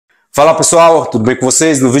Fala pessoal, tudo bem com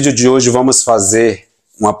vocês? No vídeo de hoje vamos fazer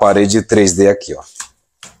uma parede 3D aqui, ó.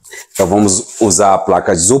 Então vamos usar a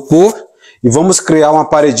placa de isopor e vamos criar uma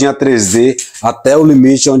paredinha 3D até o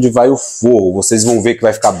limite onde vai o forro. Vocês vão ver que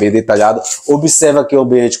vai ficar bem detalhado. Observa aqui o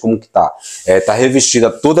ambiente como que tá. Tá revestida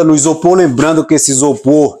toda no isopor, lembrando que esse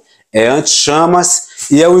isopor é anti-chamas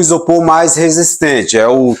e é o isopor mais resistente, é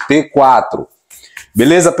o T4.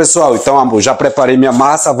 Beleza, pessoal? Então, já preparei minha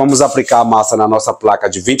massa. Vamos aplicar a massa na nossa placa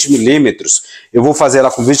de 20 milímetros. Eu vou fazer ela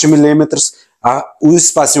com 20 milímetros. O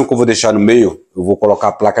espacinho que eu vou deixar no meio, eu vou colocar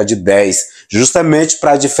a placa de 10. Justamente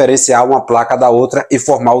para diferenciar uma placa da outra e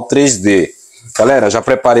formar o 3D. Galera, já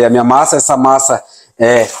preparei a minha massa. Essa massa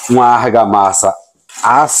é uma argamassa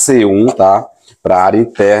AC1, tá? Para a área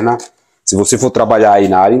interna. Se você for trabalhar aí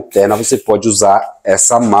na área interna, você pode usar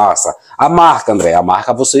essa massa. A marca, André, a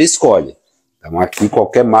marca você escolhe. Então aqui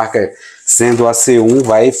qualquer marca sendo a C1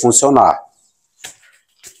 vai funcionar.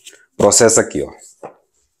 Processo aqui, ó.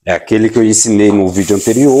 É aquele que eu ensinei no vídeo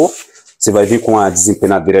anterior. Você vai vir com a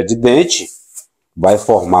desempenadeira de dente. Vai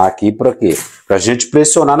formar aqui para quê? Para a gente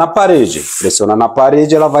pressionar na parede. Pressionar na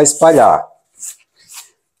parede, ela vai espalhar.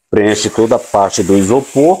 Preenche toda a parte do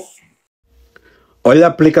isopor. Olha a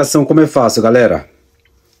aplicação como é fácil, galera.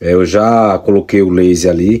 Eu já coloquei o laser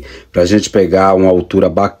ali para a gente pegar uma altura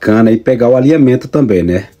bacana e pegar o alinhamento também,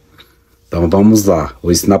 né? Então vamos lá,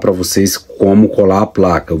 vou ensinar para vocês como colar a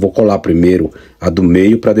placa. Eu vou colar primeiro a do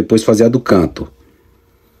meio para depois fazer a do canto.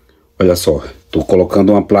 Olha só, estou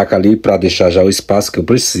colocando uma placa ali para deixar já o espaço que eu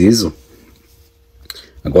preciso.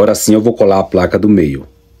 Agora sim eu vou colar a placa do meio.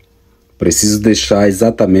 Preciso deixar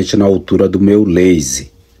exatamente na altura do meu laser.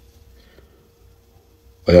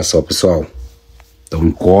 Olha só, pessoal. Então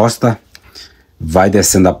encosta, vai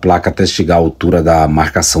descendo a placa até chegar à altura da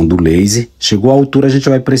marcação do laser. Chegou à altura, a gente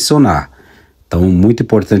vai pressionar. Então muito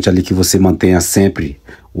importante ali que você mantenha sempre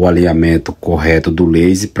o alinhamento correto do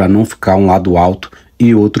laser para não ficar um lado alto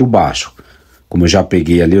e outro baixo. Como eu já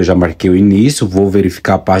peguei ali, eu já marquei o início, vou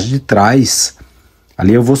verificar a parte de trás.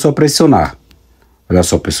 Ali eu vou só pressionar. Olha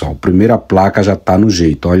só, pessoal, a primeira placa já está no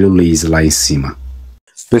jeito, olha o laser lá em cima.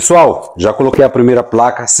 Pessoal, já coloquei a primeira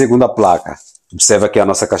placa, a segunda placa. Observa aqui a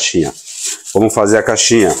nossa caixinha. Vamos fazer a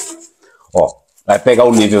caixinha. Ó, vai pegar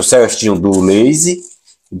o nível certinho do laser.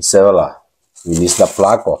 Observa lá. O início da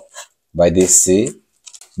placa, ó. Vai descer.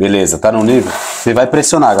 Beleza, tá no nível? Você vai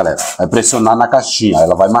pressionar, galera. Vai pressionar na caixinha.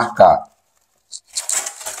 Ela vai marcar.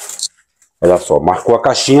 Olha só, marcou a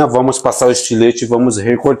caixinha. Vamos passar o estilete e vamos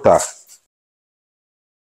recortar.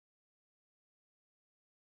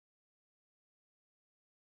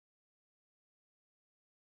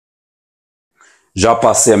 Já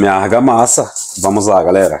passei a minha argamassa. Vamos lá,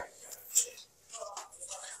 galera.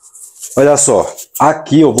 Olha só.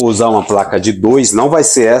 Aqui eu vou usar uma placa de 2. Não vai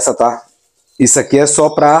ser essa, tá? Isso aqui é só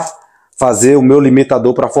para fazer o meu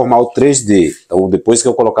limitador para formar o 3D. Então, depois que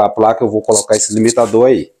eu colocar a placa, eu vou colocar esse limitador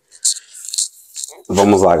aí.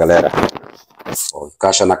 Vamos lá, galera. Ó,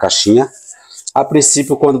 encaixa na caixinha. A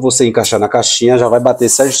princípio, quando você encaixar na caixinha, já vai bater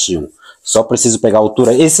certinho. Só preciso pegar a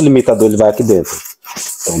altura. Esse limitador ele vai aqui dentro.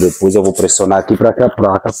 Então depois eu vou pressionar aqui para que a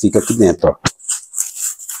placa fique aqui dentro,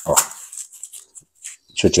 ó. Ó.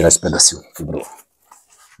 Deixa eu tirar esse pedacinho, quebrou.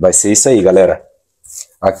 Vai ser isso aí, galera.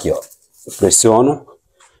 Aqui, ó. Eu pressiono,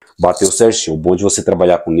 bateu certinho. O bom de você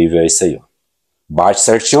trabalhar com nível é isso aí, ó. Bate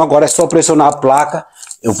certinho, agora é só pressionar a placa.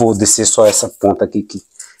 Eu vou descer só essa ponta aqui que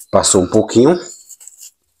passou um pouquinho.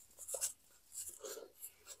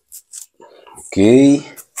 Ok.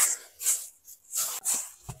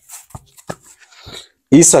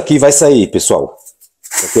 Isso aqui vai sair, pessoal.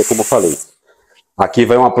 Aqui é como eu falei. Aqui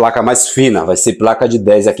vai uma placa mais fina. Vai ser placa de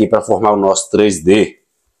 10 aqui para formar o nosso 3D.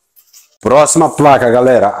 Próxima placa,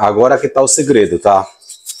 galera. Agora que tá o segredo, tá?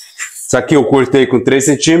 Isso aqui eu cortei com 3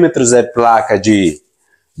 centímetros. É placa de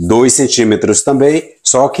 2 centímetros também.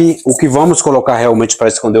 Só que o que vamos colocar realmente para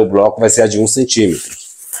esconder o bloco vai ser a de 1 centímetro.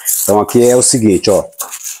 Então aqui é o seguinte, ó.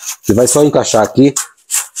 Você vai só encaixar aqui.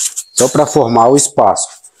 Só para formar o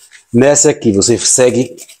espaço. Nessa aqui você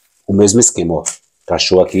segue o mesmo esquema, ó.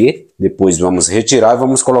 Encaixou aqui, depois vamos retirar e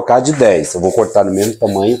vamos colocar de 10. Eu vou cortar no mesmo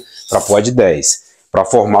tamanho para pôr a de 10. Para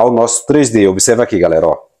formar o nosso 3D. Observa aqui, galera,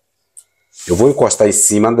 ó. Eu vou encostar em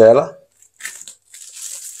cima dela.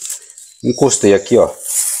 Encostei aqui, ó.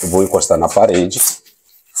 Eu vou encostar na parede.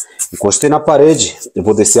 Encostei na parede, eu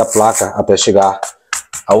vou descer a placa até chegar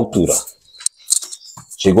à altura.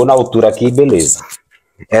 Chegou na altura aqui, beleza.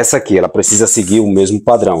 Essa aqui, ela precisa seguir o mesmo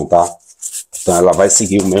padrão, tá? Então ela vai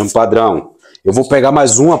seguir o mesmo padrão. Eu vou pegar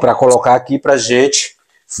mais uma para colocar aqui pra gente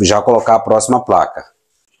já colocar a próxima placa.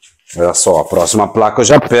 Olha só, a próxima placa eu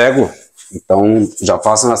já pego. Então já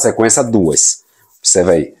faço na sequência 2.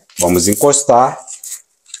 Observa aí. Vamos encostar.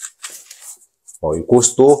 Ó,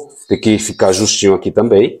 encostou. Tem que ficar justinho aqui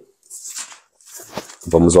também.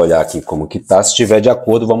 Vamos olhar aqui como que tá. Se estiver de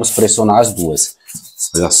acordo, vamos pressionar as duas.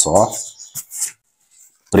 Olha só.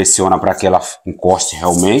 Pressiona para que ela encoste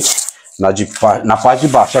realmente. Na parte de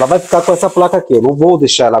baixo. Ela vai ficar com essa placa aqui. Eu não vou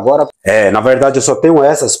deixar ela agora. Na verdade, eu só tenho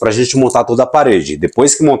essas para a gente montar toda a parede.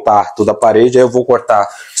 Depois que montar toda a parede, aí eu vou cortar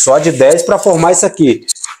só de 10 para formar isso aqui.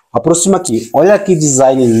 Aproxima aqui. Olha que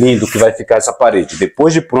design lindo que vai ficar essa parede.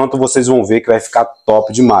 Depois de pronto, vocês vão ver que vai ficar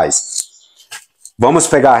top demais. Vamos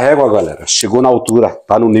pegar a régua, galera. Chegou na altura,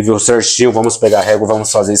 tá no nível certinho. Vamos pegar a régua e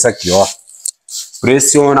vamos fazer isso aqui, ó.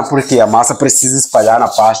 Pressiona, porque a massa precisa espalhar na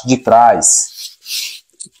parte de trás.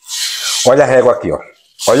 Olha a régua aqui, ó.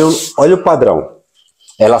 Olha o padrão.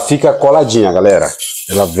 Ela fica coladinha, galera.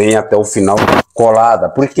 Ela vem até o final colada.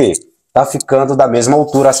 Por quê? Tá ficando da mesma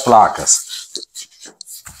altura as placas.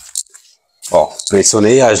 Ó,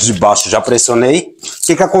 pressionei. As de baixo já pressionei. O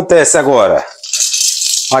que que acontece agora?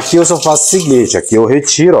 Aqui eu só faço o seguinte. Aqui eu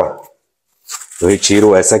retiro, ó. Eu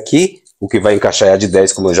retiro essa aqui. O que vai encaixar é a de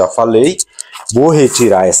 10, como eu já falei. Vou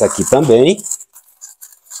retirar essa aqui também.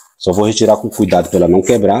 Só vou retirar com cuidado para ela não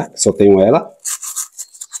quebrar. Só tenho ela.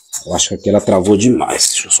 Eu acho que aqui ela travou demais.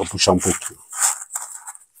 Deixa eu só puxar um pouquinho.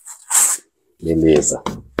 Beleza.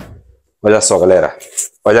 Olha só, galera.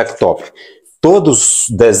 Olha que top. Todos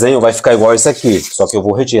os desenhos vai ficar igual esse aqui. Só que eu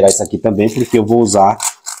vou retirar isso aqui também, porque eu vou usar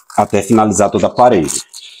até finalizar toda a parede.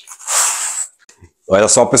 Olha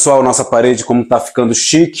só, pessoal, nossa parede como tá ficando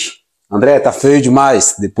chique. André, tá feio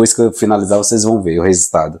demais. Depois que eu finalizar, vocês vão ver o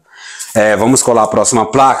resultado. Vamos colar a próxima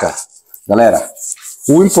placa. Galera,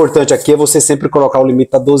 o importante aqui é você sempre colocar o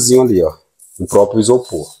limitadorzinho ali, ó. No próprio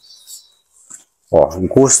isopor. Ó,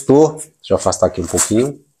 encostou. Deixa eu afastar aqui um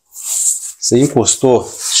pouquinho. Você encostou,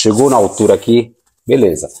 chegou na altura aqui,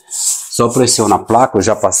 beleza. Só pressiona a placa. Eu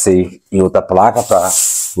já passei em outra placa para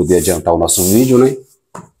poder adiantar o nosso vídeo, né?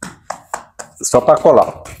 Só para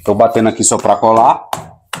colar. Tô batendo aqui só para colar.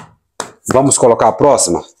 Vamos colocar a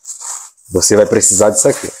próxima. Você vai precisar disso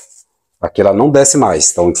aqui. Aqui ela não desce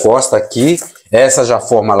mais. Então encosta aqui. Essa já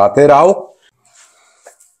forma a lateral.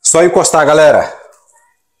 Só encostar, galera.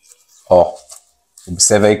 Ó.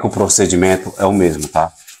 Observe aí que o procedimento é o mesmo,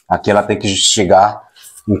 tá? Aqui ela tem que chegar,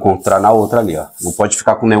 encontrar na outra ali, ó. Não pode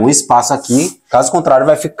ficar com nenhum espaço aqui. Caso contrário,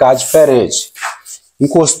 vai ficar diferente.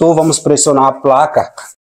 Encostou, vamos pressionar a placa.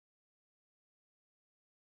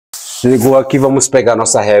 Chegou aqui, vamos pegar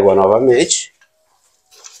nossa régua novamente.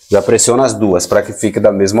 Já pressiona as duas para que fique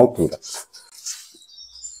da mesma altura.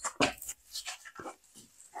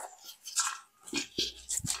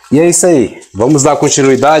 E é isso aí. Vamos dar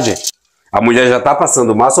continuidade. A mulher já está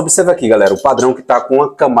passando massa. Observa aqui, galera, o padrão que está com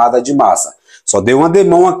uma camada de massa. Só deu uma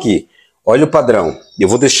demão aqui. Olha o padrão. Eu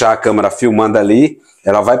vou deixar a câmera filmando ali.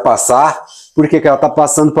 Ela vai passar. Por que que ela está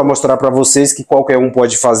passando? Para mostrar para vocês que qualquer um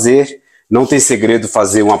pode fazer. Não tem segredo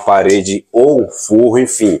fazer uma parede ou um forro,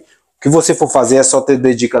 enfim. O que você for fazer é só ter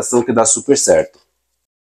dedicação que dá super certo.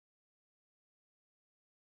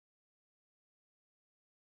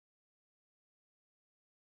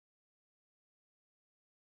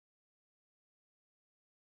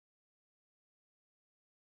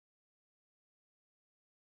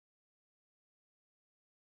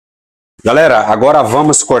 Galera, agora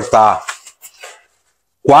vamos cortar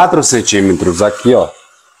 4 centímetros aqui, ó.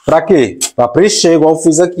 Pra quê? Pra preencher igual eu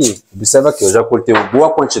fiz aqui. Observa aqui, eu já cortei uma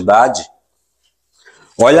boa quantidade.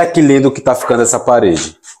 Olha que lindo que tá ficando essa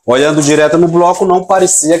parede. Olhando direto no bloco, não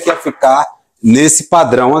parecia que ia ficar nesse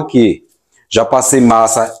padrão aqui. Já passei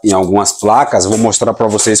massa em algumas placas, vou mostrar pra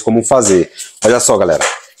vocês como fazer. Olha só, galera.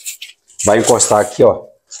 Vai encostar aqui, ó.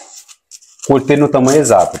 Cortei no tamanho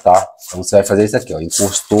exato, tá? Então você vai fazer isso aqui, ó.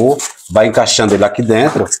 Encostou, vai encaixando ele aqui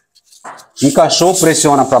dentro. Encaixou,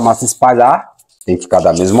 pressiona pra massa espalhar. Tem que ficar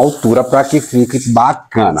da mesma altura para que fique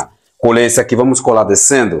bacana. Colei esse aqui, vamos colar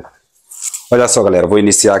descendo. Olha só, galera, vou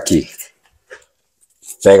iniciar aqui.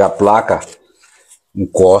 Pega a placa,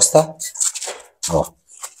 encosta. Ó.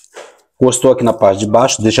 Encostou aqui na parte de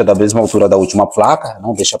baixo, deixa da mesma altura da última placa.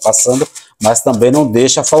 Não deixa passando, mas também não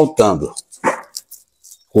deixa faltando.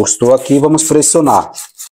 Encostou aqui, vamos pressionar.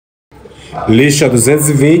 Lixa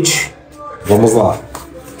 220. Vamos lá.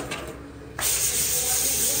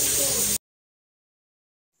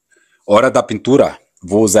 Hora da pintura,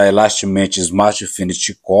 vou usar Elastimate Smart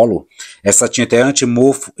Finish Color. Essa tinta é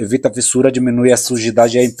anti-mofo, evita a fissura, diminui a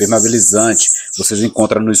sujidade e é impermeabilizante. Vocês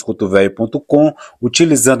encontram no escutovelho.com.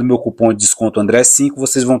 Utilizando meu cupom de desconto André5,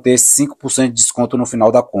 vocês vão ter 5% de desconto no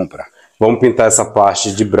final da compra. Vamos pintar essa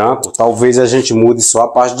parte de branco. Talvez a gente mude só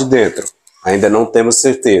a parte de dentro. Ainda não temos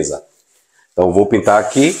certeza. Então eu vou pintar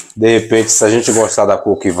aqui, de repente se a gente gostar da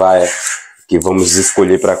cor que vamos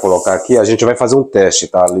escolher para colocar aqui, a gente vai fazer um teste,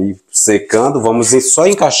 tá ali secando, vamos só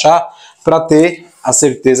encaixar para ter a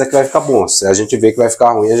certeza que vai ficar bom. Se a gente vê que vai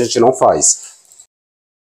ficar ruim, a gente não faz.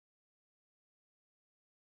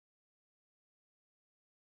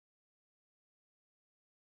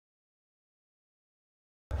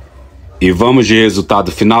 E vamos de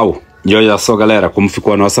resultado final. E olha só, galera, como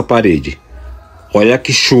ficou a nossa parede. Olha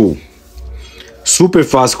que show! Super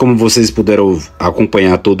fácil, como vocês puderam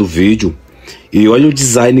acompanhar todo o vídeo. E olha o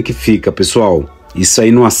design que fica, pessoal. Isso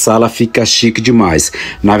aí numa sala fica chique demais.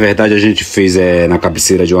 Na verdade a gente fez na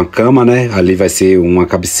cabeceira de uma cama, né? Ali vai ser uma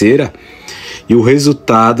cabeceira. E o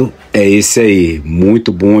resultado é esse aí.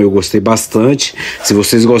 Muito bom, eu gostei bastante. Se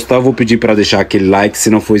vocês gostaram, eu vou pedir para deixar aquele like. Se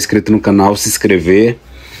não for inscrito no canal, se inscrever.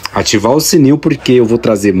 Ativar o sininho, porque eu vou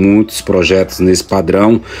trazer muitos projetos nesse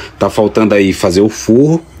padrão. Tá faltando aí fazer o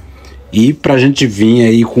forro. E pra gente vir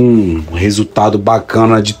aí com um resultado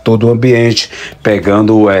bacana de todo o ambiente,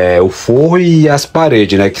 pegando o forro e as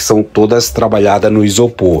paredes, né, que são todas trabalhadas no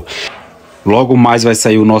isopor. Logo mais vai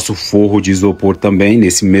sair o nosso forro de isopor também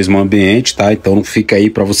nesse mesmo ambiente, tá? Então fica aí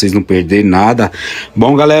para vocês não perderem nada.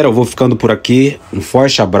 Bom, galera, eu vou ficando por aqui. Um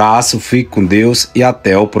forte abraço, fique com Deus e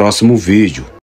até o próximo vídeo.